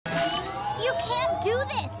do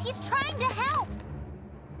this! He's trying to help!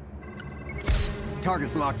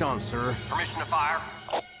 Target's locked on, sir. Permission to fire?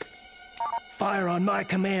 Fire on my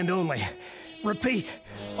command only. Repeat,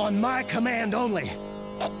 on my command only.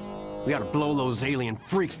 We gotta blow those alien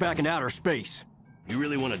freaks back in outer space. You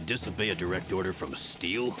really want to disobey a direct order from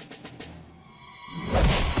Steel?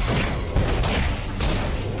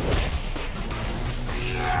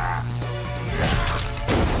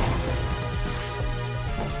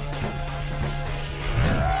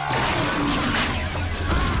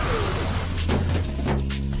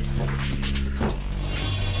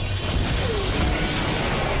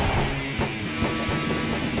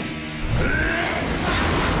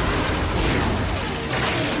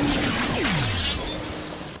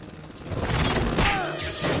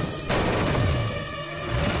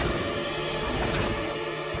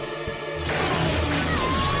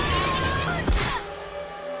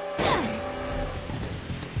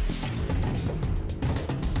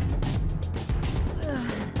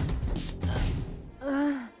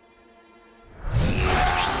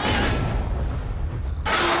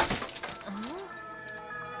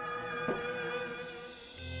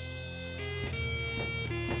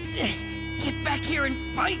 Get back here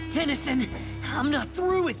and fight, Tennyson! I'm not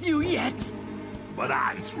through with you yet! But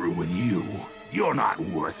I'm through with you. You're not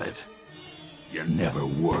worth it. You never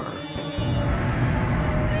were.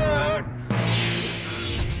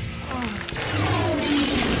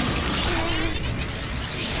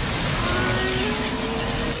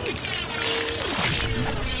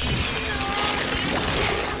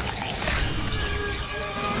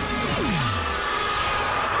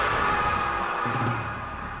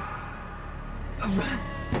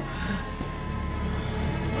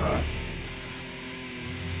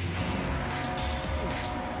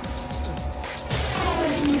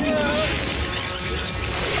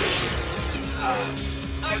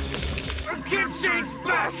 I can't change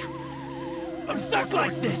back! I'm stuck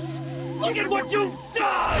like this! Look at what you've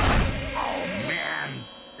done! Oh, man.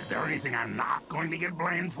 Is there anything I'm not going to get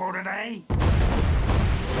blamed for today?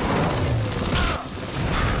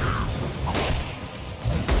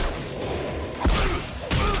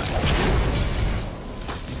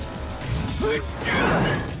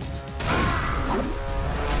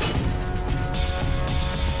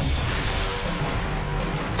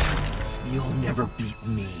 You'll never beat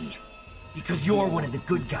me. Because you're one of the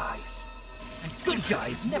good guys. And good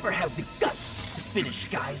guys never have the guts to finish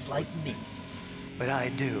guys like me. But I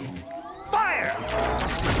do. Fire!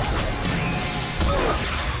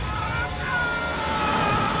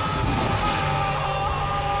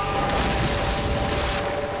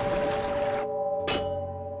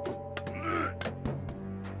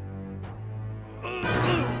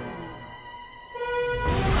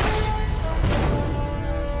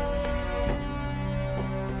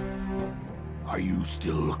 Are you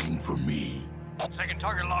still looking for me? Second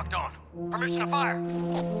target locked on. Permission to fire.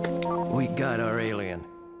 We got our alien.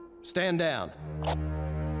 Stand down.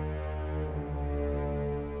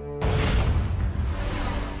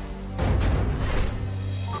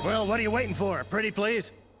 Well, what are you waiting for? Pretty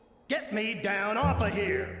please? Get me down off of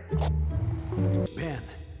here! Ben,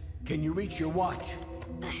 can you reach your watch?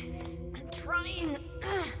 I'm trying.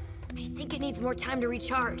 I think it needs more time to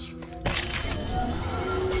recharge.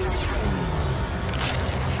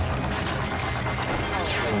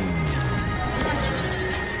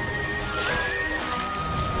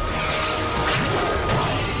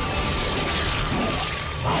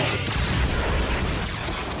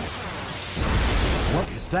 What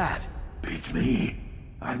is that? Beats me.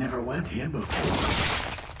 I never went in before.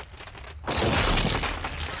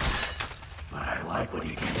 But I like what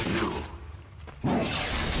he can do.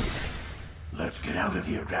 Let's get out of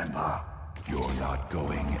here, Grandpa. You're not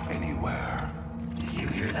going anywhere. Did you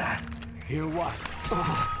hear that? Hear what?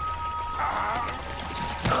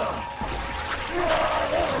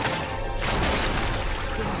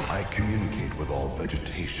 I communicate with all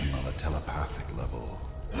vegetation on a telepathic level.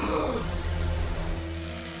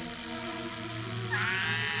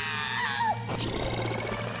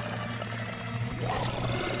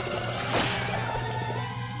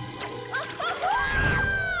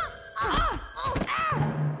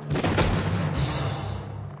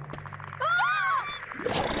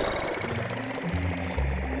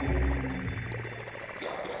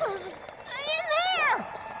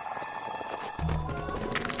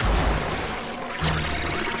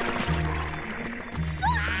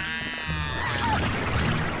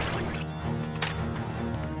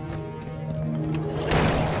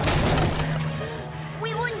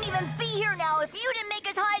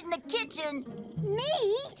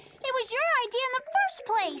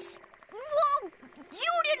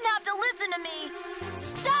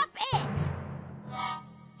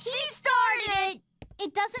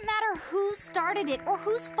 matter who started it or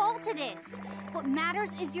whose fault it is. What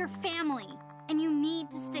matters is your family, and you need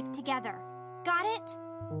to stick together. Got it?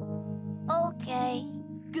 Okay.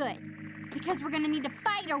 Good, because we're gonna need to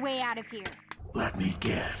fight our way out of here. Let me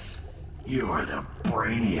guess. You're the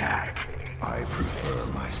brainiac. I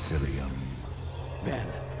prefer mycelium. Ben,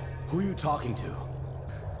 who are you talking to?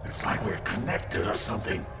 It's like we're connected or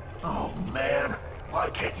something. Oh man, why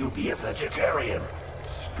can't you be a vegetarian?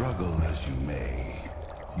 Struggle as you may,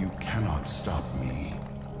 you cannot stop me.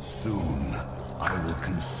 Soon, I will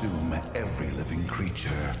consume every living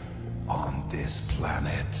creature on this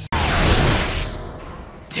planet.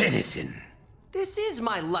 Tennyson, this is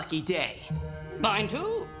my lucky day. Mine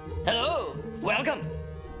too. Hello. Welcome.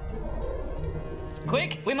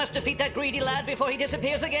 Quick, we must defeat that greedy lad before he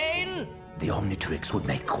disappears again. The Omnitrix would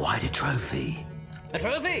make quite a trophy. A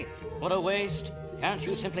trophy? What a waste. Can't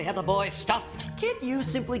you simply have the boy stuffed? Can't you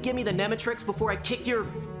simply give me the Nematrix before I kick your...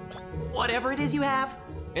 whatever it is you have?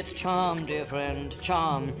 It's charm, dear friend.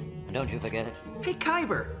 Charm. And don't you forget it. Hey,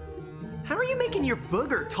 Kyber. How are you making your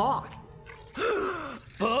booger talk?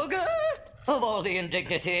 Booger? Of all the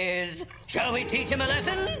indignities. Shall we teach him a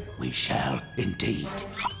lesson? We shall, indeed.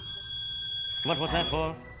 What was that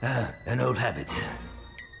for? An old habit.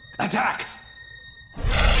 Attack!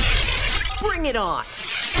 Bring it on!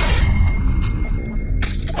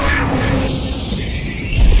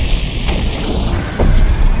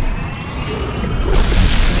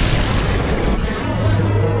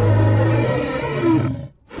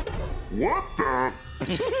 What the?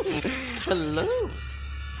 Hello.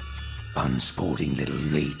 Unsporting little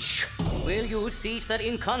leech. Will you cease that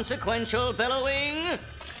inconsequential bellowing?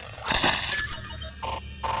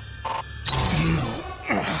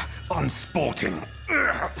 Unsporting,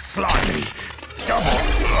 slimy, double,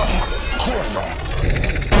 croissant.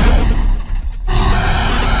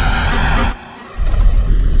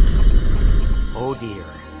 Oh dear.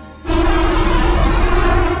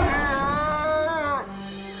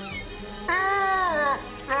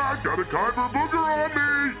 I got a Kyber booger on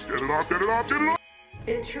me! Get it off, get it off, get it off!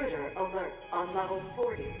 Intruder alert on level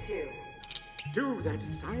 42. Do that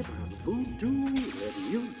cyber voodoo that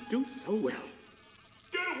you do so well.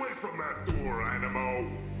 Get away from that door,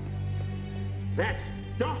 Animo! That's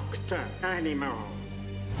Dr. Animo.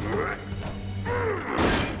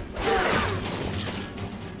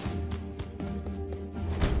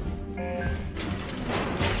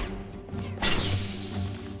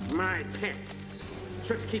 My pets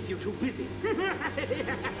should keep you too busy.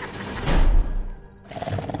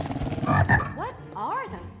 What are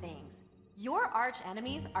those things? Your arch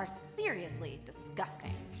enemies are seriously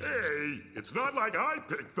disgusting. Hey, it's not like I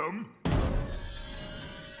picked them.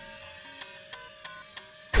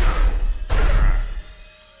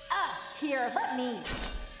 Here, let me.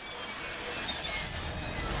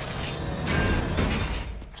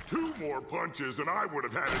 Two more punches and I would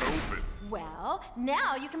have had it open. Well,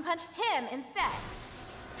 now you can punch him instead.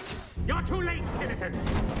 You're too late, Tennyson.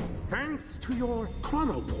 Thanks to your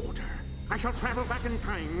chronoporter, I shall travel back in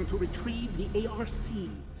time to retrieve the ARC,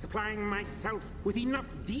 supplying myself with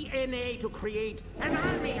enough DNA to create an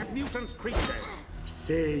army of mutant creatures.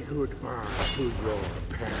 Say goodbye to your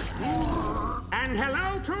past. And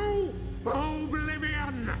hello to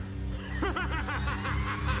Oblivion!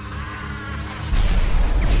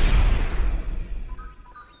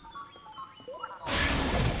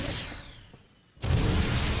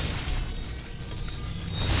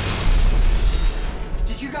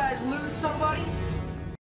 Did you guys lose somebody?